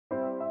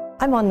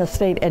I'm on the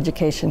State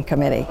Education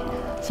Committee,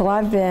 so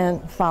I've been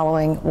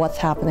following what's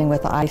happening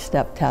with the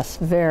ISTEP tests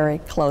very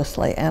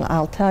closely, and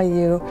I'll tell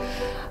you,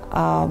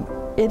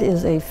 it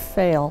is a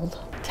failed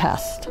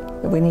test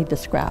that we need to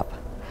scrap.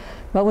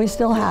 But we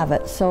still have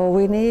it, so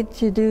we need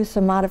to do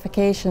some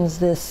modifications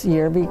this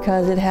year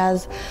because it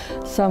has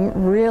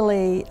some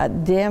really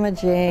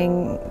damage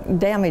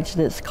that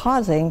it's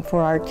causing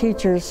for our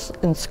teachers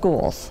in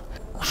schools.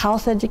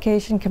 House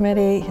Education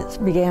Committee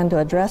began to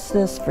address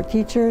this for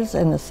teachers,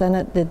 and the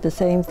Senate did the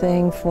same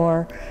thing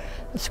for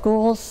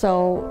schools.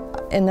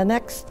 So in the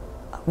next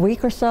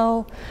week or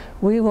so,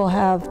 we will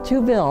have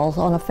 2 bills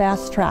on a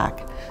fast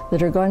track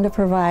that are going to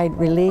provide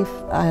relief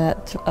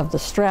of the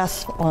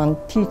stress on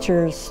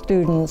teachers,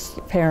 students,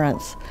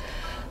 parents,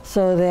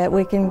 so that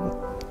we can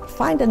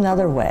find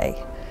another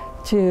way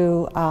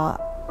to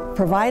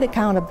provide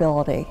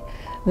accountability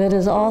that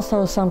is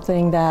also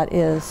something that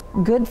is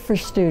good for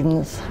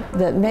students,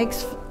 that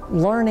makes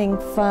learning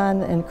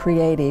fun and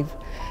creative,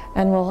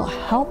 and will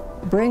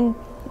help bring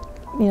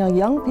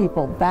young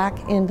people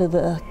back into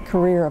the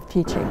career of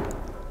teaching.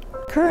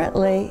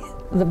 Currently,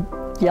 the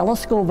yellow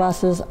school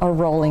buses are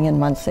rolling in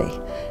Muncie,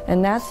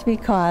 and that's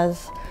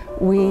because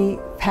we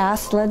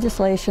passed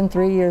legislation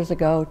 3 years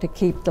ago to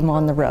keep them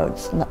on the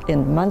roads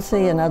in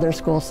Muncie and other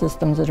school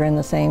systems that are in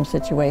the same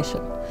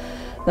situation.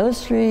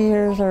 Those 3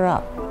 years are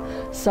up.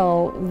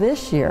 So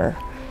this year,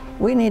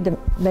 we need to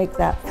make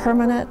that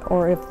permanent,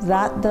 or if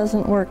that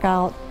doesn't work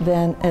out,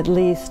 then at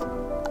least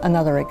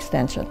another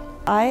extension.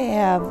 I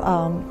have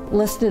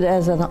listed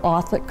as an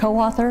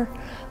co-author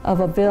of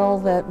a bill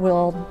that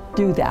will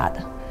do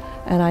that.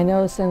 And I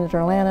know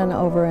Senator Lannon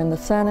over in the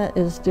Senate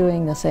is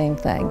doing the same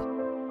thing.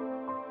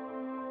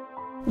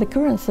 The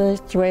current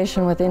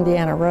situation with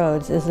Indiana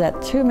roads is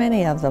that too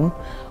many of them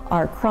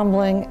are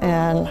crumbling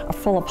and are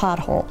full of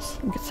potholes.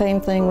 Same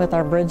thing with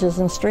our bridges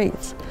and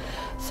streets.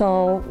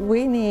 So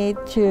we need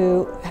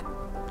to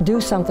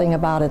do something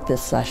about it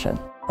this session.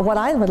 What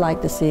I would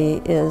like to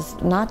see is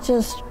not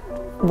just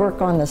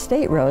work on the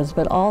state roads,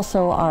 but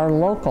also our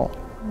local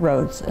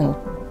roads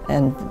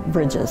and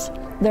bridges.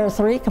 There are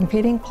 3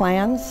 competing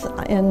plans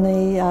in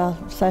the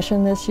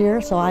session this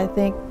year, so I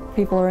think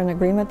people are in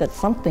agreement that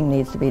something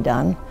needs to be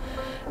done.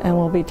 And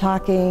we'll be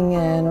talking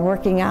and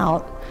working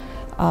out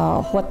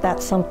what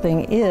that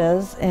something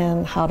is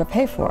and how to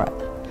pay for it.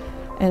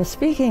 And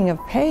speaking of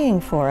paying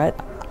for it,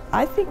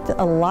 I think that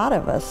a lot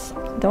of us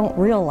don't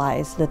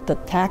realize that the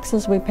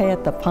taxes we pay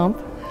at the pump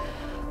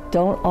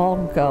don't all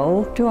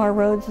go to our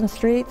roads and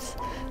streets,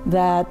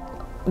 that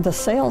the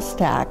sales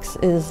tax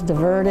is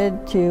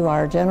diverted to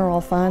our general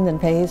fund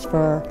and pays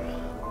for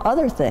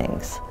other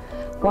things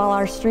while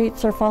our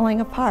streets are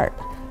falling apart.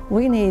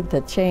 We need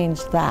to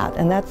change that,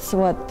 and that's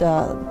what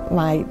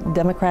my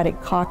Democratic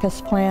caucus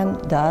plan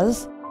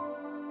does.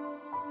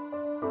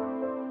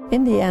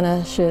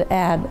 Indiana should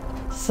add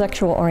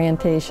sexual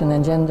orientation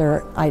and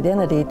gender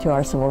identity to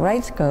our Civil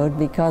Rights Code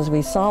because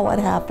we saw what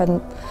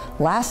happened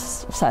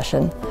last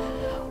session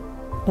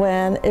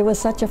when it was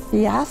such a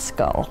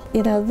fiasco.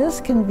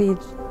 This can be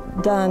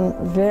done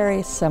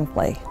very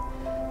simply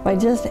by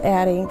just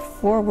adding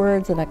 4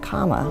 words and a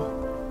comma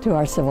to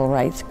our Civil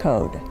Rights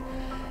Code.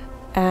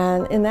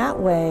 And in that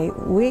way,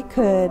 we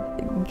could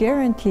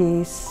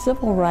guarantee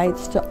civil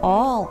rights to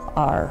all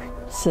our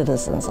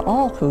citizens,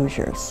 all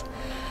Hoosiers.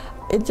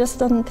 It just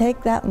doesn't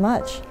take that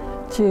much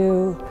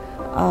to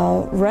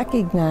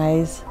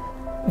recognize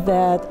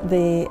that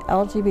the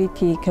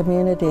LGBT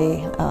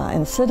community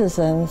and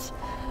citizens,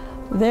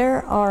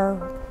 they're our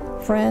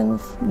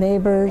friends,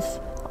 neighbors,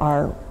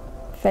 our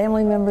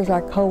family members,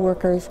 our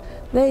co-workers.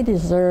 They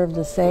deserve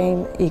the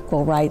same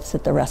equal rights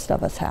that the rest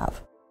of us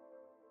have.